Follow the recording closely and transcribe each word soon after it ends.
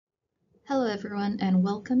Hello everyone, and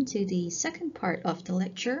welcome to the second part of the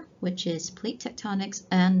lecture, which is plate tectonics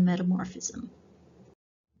and metamorphism.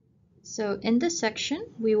 So in this section,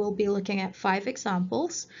 we will be looking at 5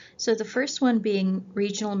 examples. So the first one being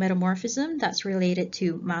regional metamorphism, that's related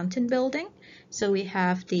to mountain building. So we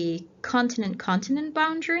have the continent-continent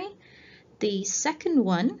boundary. The second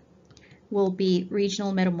one will be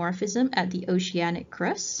regional metamorphism at the oceanic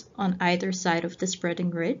crust on either side of the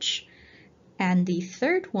spreading ridge. And the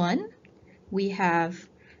third one, we have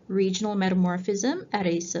regional metamorphism at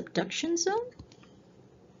a subduction zone.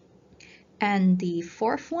 And the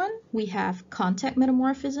fourth one, we have contact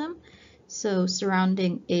metamorphism, so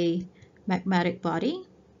surrounding a magmatic body,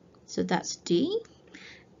 so that's D.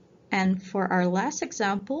 And for our last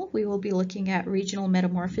example, we will be looking at regional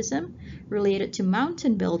metamorphism related to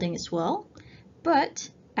mountain building as well, but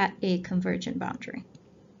at a convergent boundary.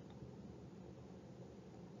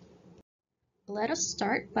 Let us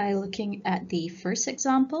start by looking at the first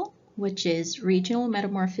example, which is regional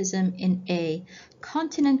metamorphism in a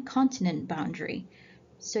continent-continent boundary.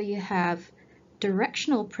 So you have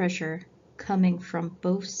directional pressure coming from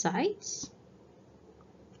both sides,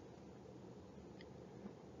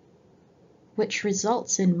 which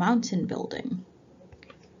results in mountain building.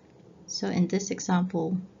 So in this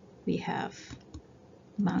example, we have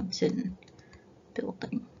mountain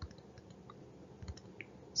building.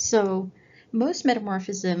 So most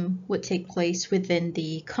metamorphism would take place within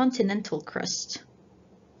the continental crust,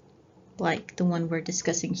 like the one we're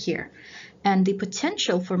discussing here. And the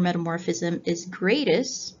potential for metamorphism is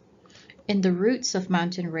greatest in the roots of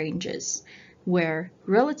mountain ranges, where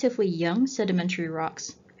relatively young sedimentary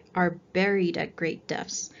rocks are buried at great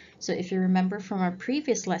depths. So if you remember from our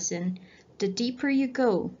previous lesson, the deeper you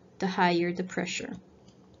go, the higher the pressure.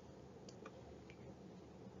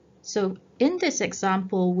 So in this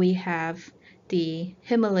example, we have the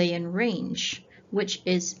Himalayan range, which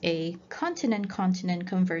is a continent-continent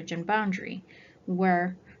convergent boundary,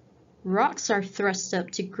 where rocks are thrust up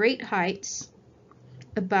to great heights,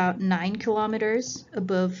 about 9 kilometers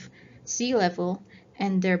above sea level,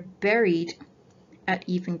 and they're buried at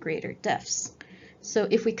even greater depths. So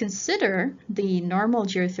if we consider the normal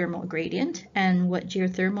geothermal gradient, and what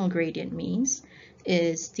geothermal gradient means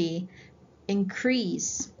is the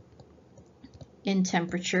increase in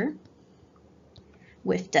temperature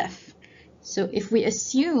with depth. So if we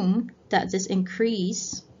assume that this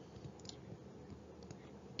increase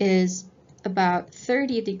is about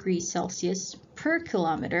 30 degrees Celsius per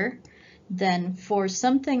kilometer, then for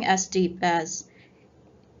something as deep as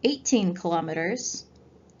 18 kilometers,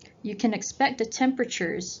 you can expect the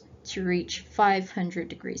temperatures to reach 500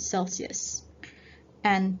 degrees Celsius.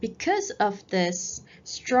 And because of this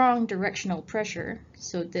strong directional pressure,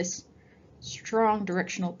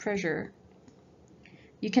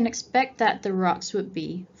 you can expect that the rocks would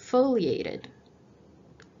be foliated.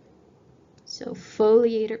 So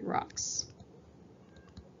foliated rocks.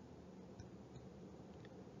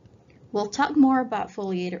 We'll talk more about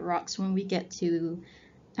foliated rocks when we get to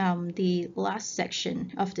the last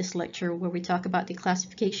section of this lecture, where we talk about the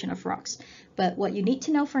classification of rocks. But what you need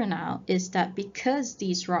to know for now is that because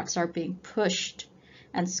these rocks are being pushed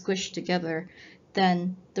and squished together,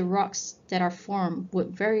 then the rocks that are formed would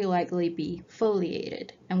very likely be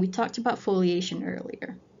foliated. And we talked about foliation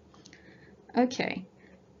earlier. Okay,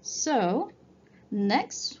 so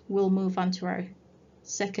next we'll move on to our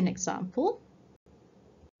second example,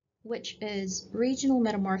 which is regional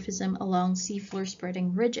metamorphism along seafloor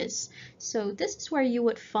spreading ridges. So this is where you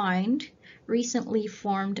would find recently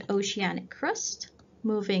formed oceanic crust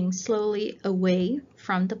moving slowly away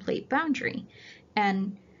from the plate boundary.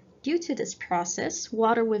 And due to this process,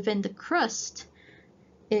 water within the crust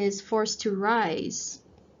is forced to rise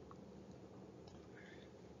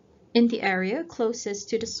in the area closest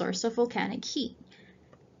to the source of volcanic heat.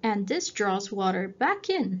 And this draws water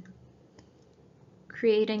back in,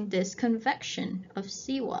 creating this convection of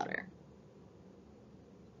seawater.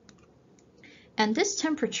 And this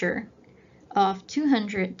temperature of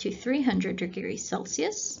 200 to 300 degrees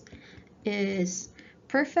Celsius is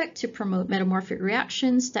perfect to promote metamorphic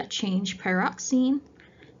reactions that change pyroxene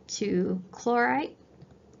to chlorite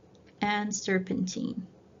and serpentine.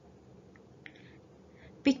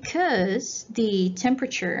 Because the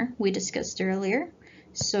temperature we discussed earlier,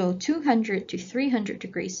 so 200 to 300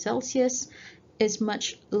 degrees Celsius, is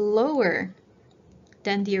much lower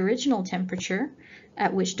than the original temperature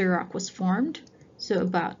at which the rock was formed, so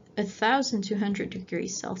about 1,200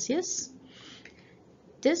 degrees Celsius.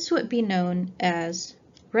 This would be known as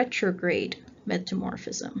retrograde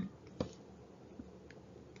metamorphism.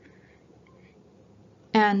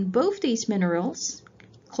 And both these minerals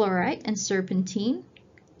chlorite and serpentine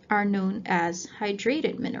are known as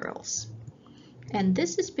hydrated minerals. And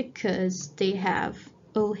this is because they have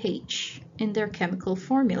OH in their chemical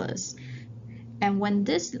formulas. And when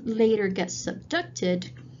this later gets subducted,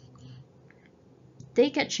 they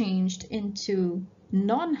get changed into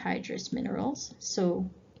non-hydrous minerals, so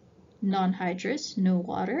non-hydrous, no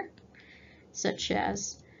water, such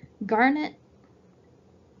as garnet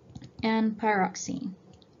and pyroxene.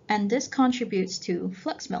 And this contributes to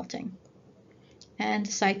flux melting. And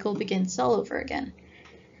the cycle begins all over again.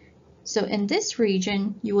 So in this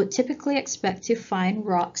region, you would typically expect to find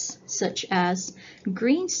rocks such as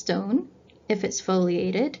greenstone if it's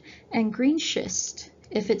foliated and green schist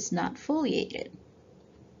if it's not foliated.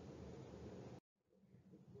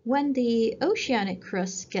 When the oceanic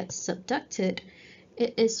crust gets subducted,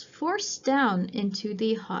 it is forced down into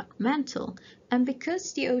the hot mantle, and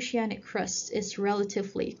because the oceanic crust is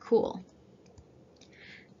relatively cool,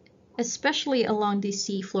 especially along the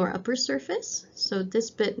seafloor upper surface, so this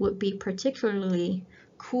bit would be particularly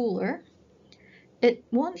cooler, it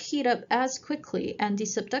won't heat up as quickly, and the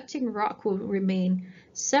subducting rock will remain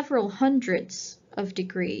several hundreds of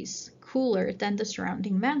degrees cooler than the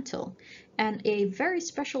surrounding mantle. And a very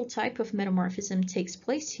special type of metamorphism takes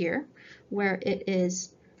place here, where it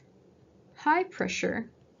is high pressure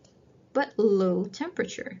but low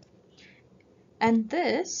temperature. And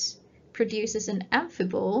this produces an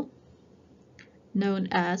amphibole known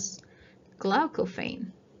as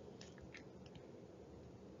glaucophane.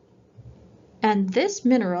 And this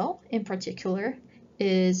mineral in particular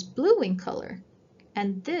is blue in color,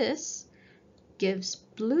 and this gives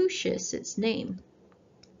blue schist its name.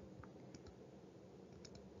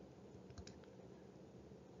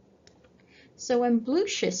 So when blue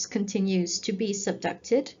schist continues to be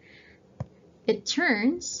subducted, it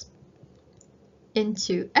turns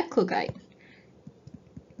into eclogite.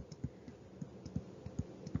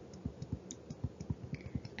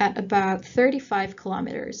 At about 35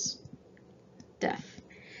 kilometers depth.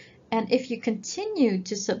 And if you continue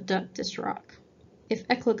to subduct this rock, if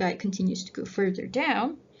eclogite continues to go further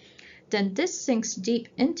down, then this sinks deep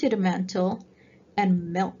into the mantle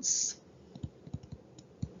and melts.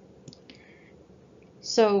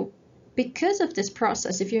 So because of this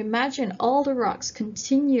process, if you imagine all the rocks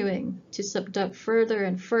continuing to subduct further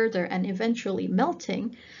and further and eventually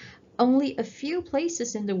melting, only a few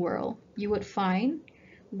places in the world you would find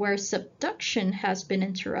where subduction has been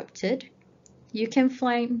interrupted, you can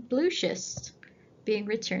find blue schist being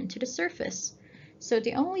returned to the surface. So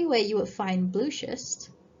the only way you would find blue schist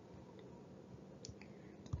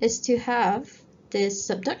is to have this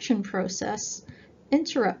subduction process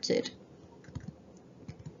interrupted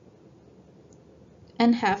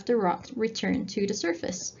and have the rock return to the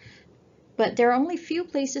surface. But there are only few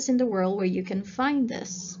places in the world where you can find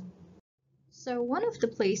this. So one of the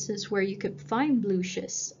places where you could find blue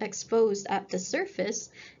schist exposed at the surface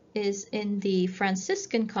is in the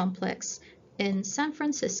Franciscan complex in San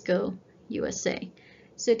Francisco, USA.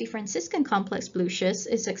 So the Franciscan complex blue schist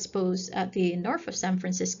is exposed at the north of San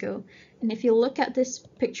Francisco. And if you look at this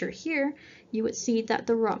picture here, you would see that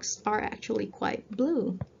the rocks are actually quite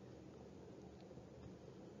blue.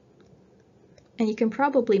 And you can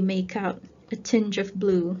probably make out a tinge of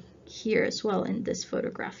blue here as well in this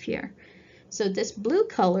photograph here. So this blue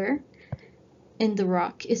color in the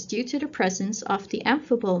rock is due to the presence of the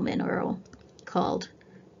amphibole mineral called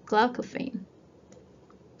glaucophane.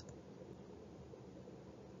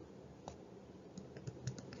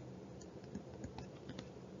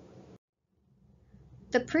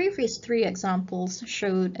 The previous three examples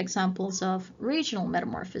showed examples of regional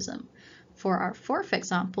metamorphism. For our fourth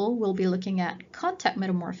example, we'll be looking at contact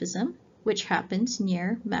metamorphism, which happens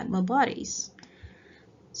near magma bodies.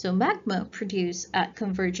 So magma produced at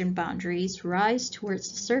convergent boundaries rise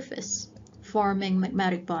towards the surface, forming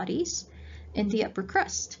magmatic bodies in the upper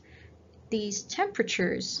crust. These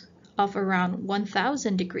temperatures of around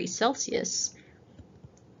 1000 degrees Celsius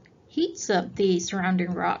heats up the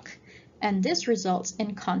surrounding rock, and this results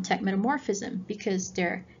in contact metamorphism because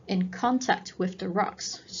they're in contact with the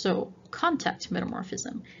rocks, so contact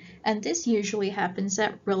metamorphism. And this usually happens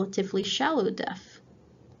at relatively shallow depth.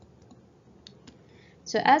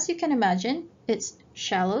 So as you can imagine, it's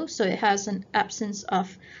shallow, so it has an absence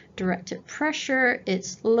of directed pressure,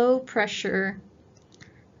 it's low pressure,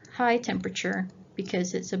 high temperature,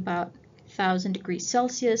 because it's about 1000 degrees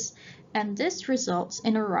Celsius, and this results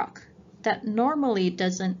in a rock that normally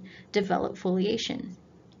doesn't develop foliation.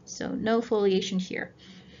 So no foliation here.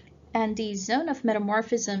 And the zone of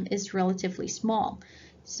metamorphism is relatively small,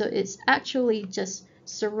 so it's actually just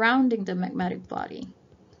surrounding the magmatic body.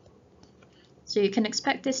 So you can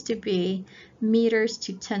expect this to be meters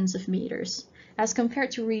to tens of meters, as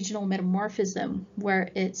compared to regional metamorphism, where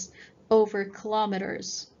it's over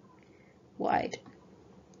kilometers wide.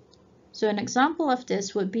 So an example of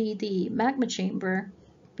this would be the magma chamber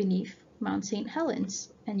beneath Mount St.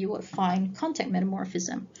 Helens, and you would find contact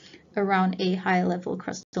metamorphism around a high-level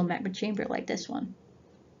crustal magma chamber like this one.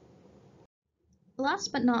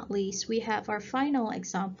 Last but not least, we have our final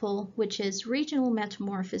example, which is regional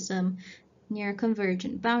metamorphism near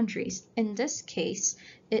convergent boundaries. In this case,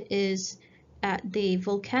 it is at the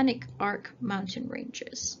volcanic arc mountain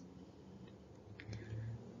ranges.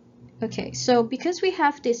 Okay, so because we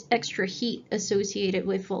have this extra heat associated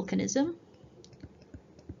with volcanism,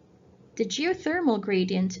 the geothermal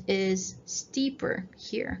gradient is steeper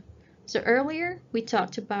here. So earlier we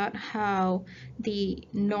talked about how the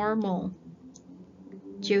normal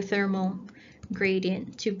geothermal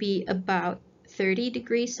gradient to be about 30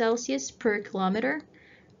 degrees Celsius per kilometer,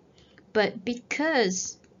 but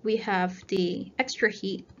because we have the extra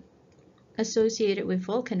heat associated with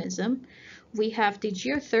volcanism, we have the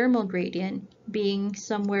geothermal gradient being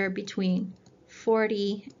somewhere between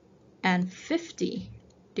 40 and 50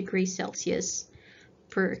 degrees Celsius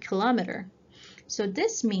per kilometer. So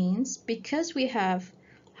this means because we have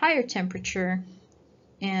higher temperature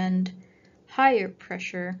and higher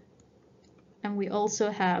pressure, and we also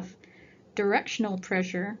have directional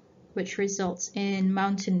pressure, which results in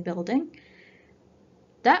mountain building,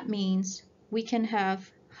 that means we can have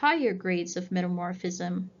higher grades of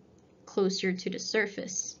metamorphism closer to the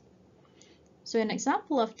surface. So an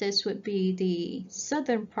example of this would be the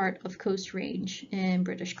southern part of Coast Range in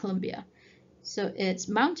British Columbia. So it's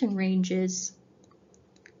mountain ranges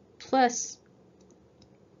plus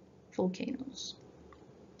volcanoes.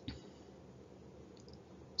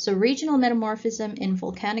 So regional metamorphism in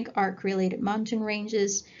volcanic arc related mountain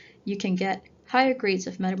ranges, you can get higher grades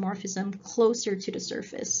of metamorphism closer to the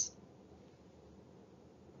surface.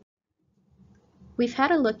 We've had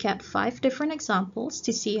a look at 5 different examples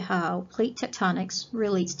to see how plate tectonics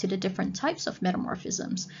relates to the different types of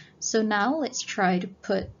metamorphisms. So now let's try to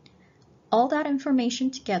put all that information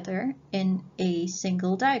together in a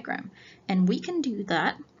single diagram. And we can do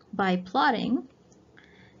that by plotting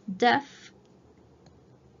depth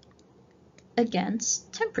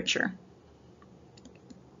against temperature.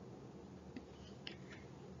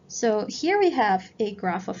 So here we have a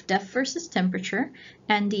graph of depth versus temperature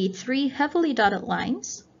and the 3 heavily dotted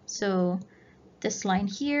lines. So this line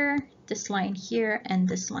here, and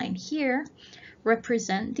this line here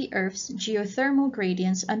represent the Earth's geothermal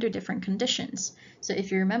gradients under different conditions. So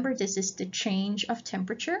if you remember, this is the change of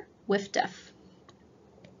temperature with depth.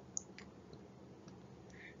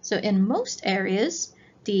 So in most areas,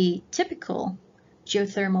 the typical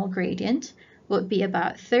geothermal gradient would be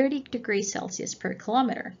about 30 degrees Celsius per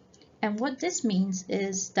kilometer. And what this means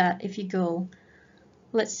is that if you go,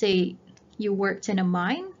 let's say you worked in a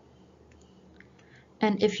mine,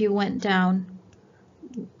 and if you went down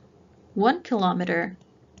 1 kilometer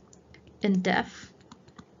in depth,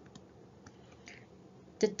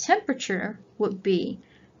 the temperature would be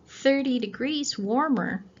 30 degrees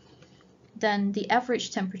warmer than the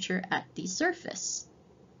average temperature at the surface.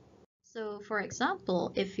 So for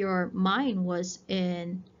example, if your mine was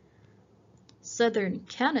in southern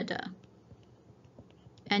Canada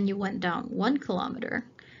and you went down 1 kilometer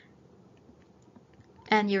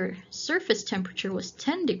and your surface temperature was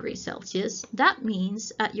 10 degrees Celsius, that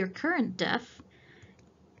means at your current depth,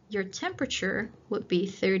 your temperature would be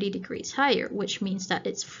 30 degrees higher, which means that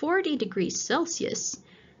it's 40 degrees Celsius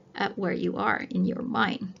at where you are in your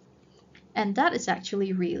mine. And that is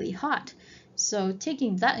actually really hot. So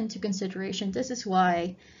taking that into consideration, this is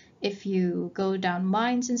why if you go down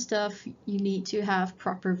mines and stuff, you need to have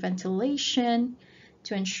proper ventilation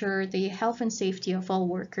to ensure the health and safety of all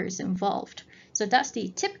workers involved. So that's the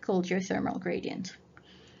typical geothermal gradient.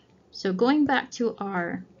 So going back to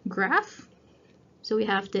our graph, so we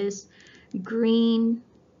have this green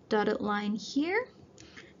dotted line here.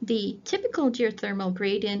 The typical geothermal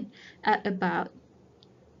gradient at about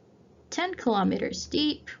 10 kilometers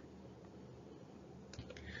deep,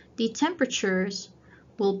 the temperatures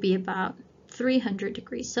will be about 300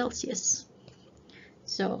 degrees Celsius.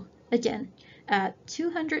 So again, at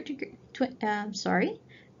 20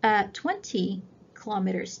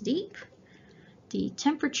 kilometers deep, the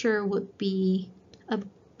temperature would be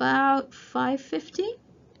about 550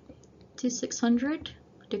 to 600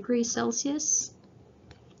 degrees Celsius.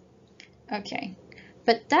 Okay,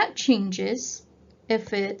 but that changes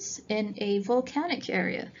if it's in a volcanic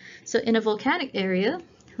area. So in a volcanic area,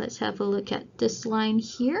 let's have a look at this line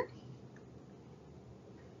here.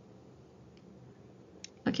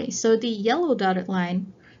 Okay, so the yellow dotted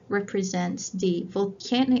line represents the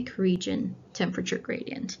volcanic region temperature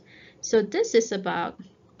gradient. So this is about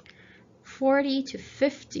 40 to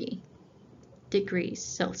 50 degrees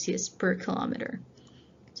Celsius per kilometer.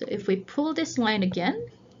 So if we pull this line again,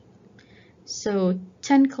 so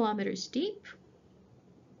 10 kilometers deep,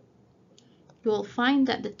 you'll find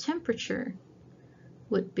that the temperature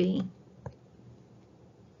would be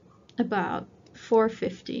about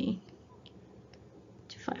 450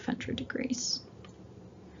 to 500 degrees.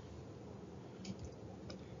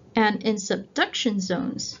 And in subduction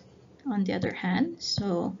zones, on the other hand,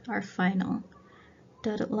 so our final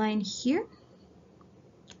dotted line here,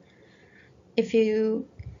 if you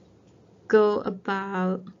go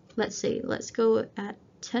about, let's go at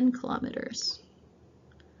 10 kilometers,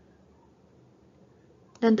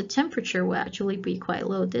 then the temperature will actually be quite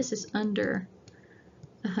low. This is under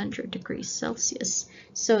 100 degrees Celsius.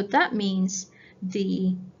 So that means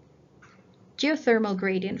the geothermal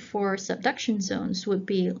gradient for subduction zones would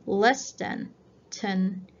be less than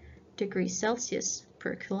 10 degrees Celsius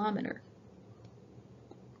per kilometer.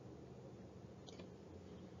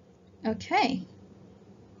 Okay.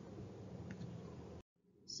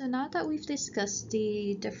 So now that we've discussed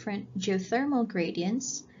the different geothermal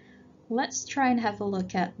gradients, let's try and have a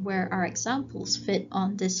look at where our examples fit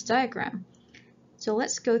on this diagram. So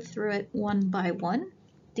let's go through it one by one.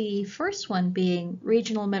 The first one being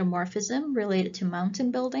regional metamorphism related to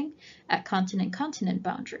mountain building at continent-continent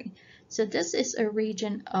boundary. So this is a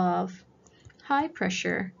region of high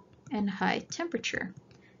pressure and high temperature.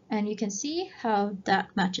 And you can see how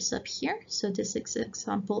that matches up here. So this is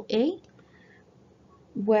example A,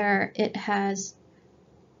 where it has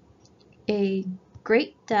a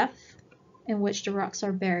great depth in which the rocks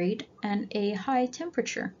are buried and a high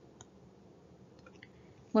temperature.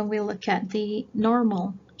 When we look at the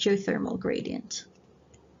normal geothermal gradient.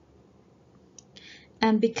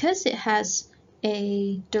 And because it has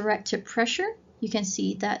a directed pressure, you can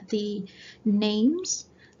see that the names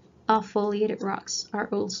of foliated rocks are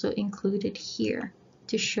also included here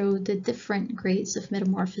to show the different grades of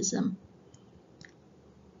metamorphism.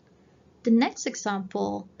 The next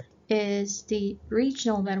example is the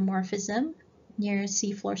regional metamorphism near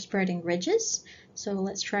seafloor spreading ridges. So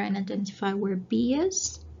let's try and identify where B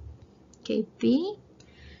is. Okay, B.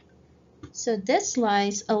 So this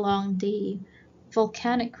lies along the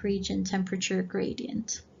volcanic region temperature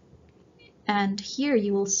gradient. And here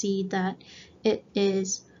you will see that it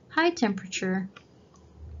is high temperature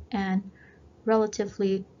and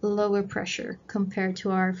relatively lower pressure compared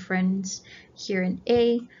to our friends here in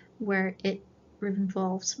A, where it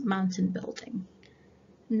involves mountain building.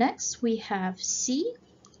 Next, we have C.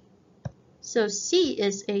 So C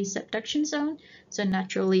is a subduction zone, so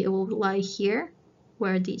naturally it will lie here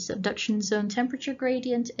where the subduction zone temperature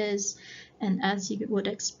gradient is, and as you would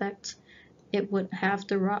expect, it would have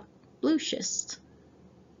the rock blue schist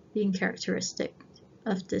being characteristic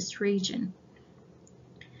of this region.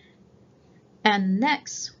 And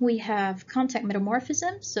next, we have contact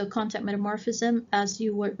metamorphism. So contact metamorphism, as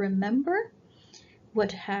you would remember,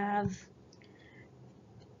 would have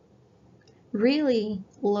really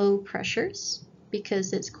low pressures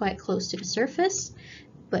because it's quite close to the surface,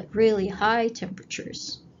 but really high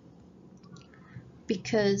temperatures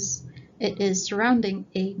because it is surrounding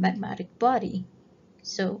a magmatic body.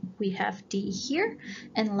 So we have D here,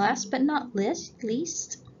 and last but not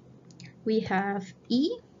least, we have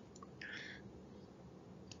E,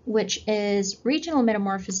 which is regional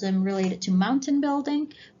metamorphism related to mountain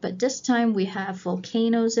building, but this time we have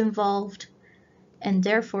volcanoes involved, and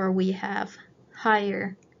therefore we have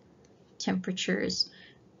higher temperatures,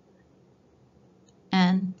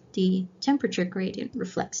 and the temperature gradient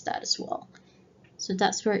reflects that as well. So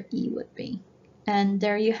that's where E would be. And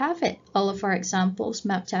there you have it, all of our examples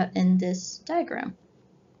mapped out in this diagram.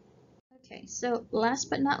 Okay, so last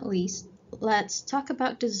but not least, let's talk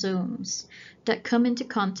about the zones that come into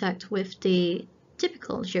contact with the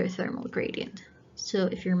typical geothermal gradient. So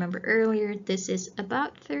if you remember earlier, this is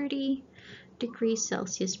about 30 degrees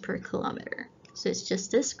Celsius per kilometer. So it's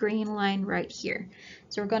just this green line right here.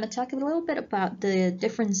 So we're going to talk a little bit about the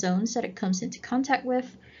different zones that it comes into contact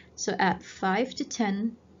with. So at 5 to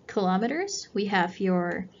 10 kilometers, we have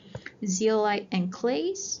your zeolite and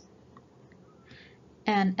clays.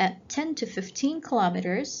 And at 10 to 15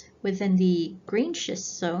 kilometers within the green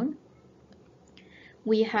schist zone,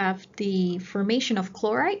 we have the formation of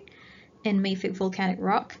chlorite in mafic volcanic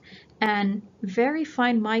rock and very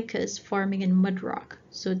fine micas forming in mud rock.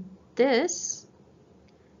 So this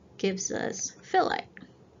gives us phyllite.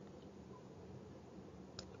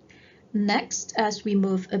 Next, as we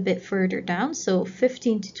move a bit further down, so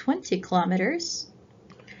 15 to 20 kilometers,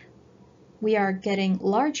 we are getting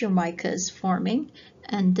larger micas forming,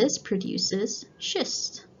 and this produces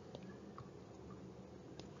schist.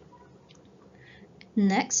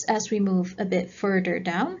 Next, as we move a bit further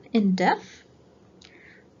down in depth,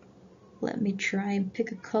 let me try and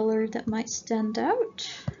pick a color that might stand out.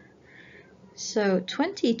 So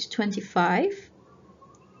 20 to 25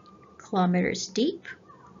 kilometers deep,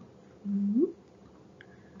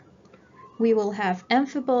 we will have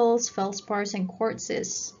amphiboles, feldspars, and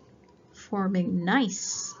quartzes forming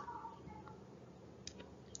gneiss.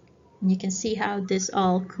 And you can see how this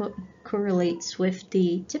all correlates with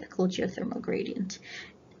the typical geothermal gradient.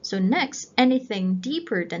 So next, anything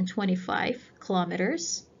deeper than 25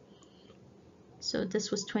 kilometers, so this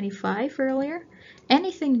was 25 earlier,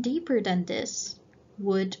 anything deeper than this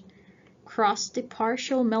would cross the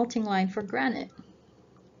partial melting line for granite.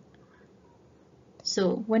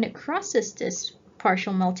 So when it crosses this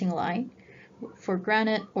partial melting line for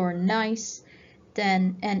granite or gneiss,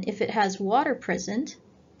 then, and if it has water present,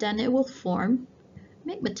 then it will form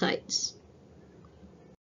pegmatites.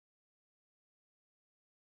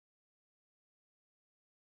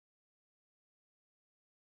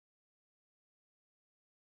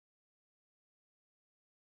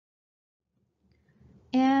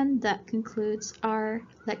 And that concludes our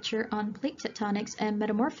lecture on plate tectonics and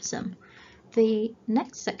metamorphism. The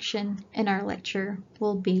next section in our lecture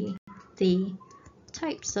will be the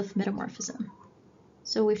types of metamorphism.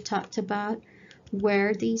 So we've talked about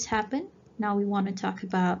where these happen. Now we want to talk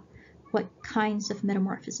about what kinds of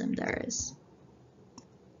metamorphism there is.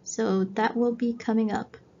 So that will be coming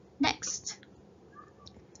up next.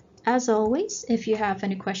 As always, if you have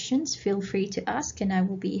any questions, feel free to ask and I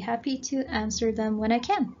will be happy to answer them when I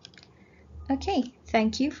can. Okay,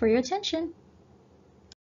 thank you for your attention.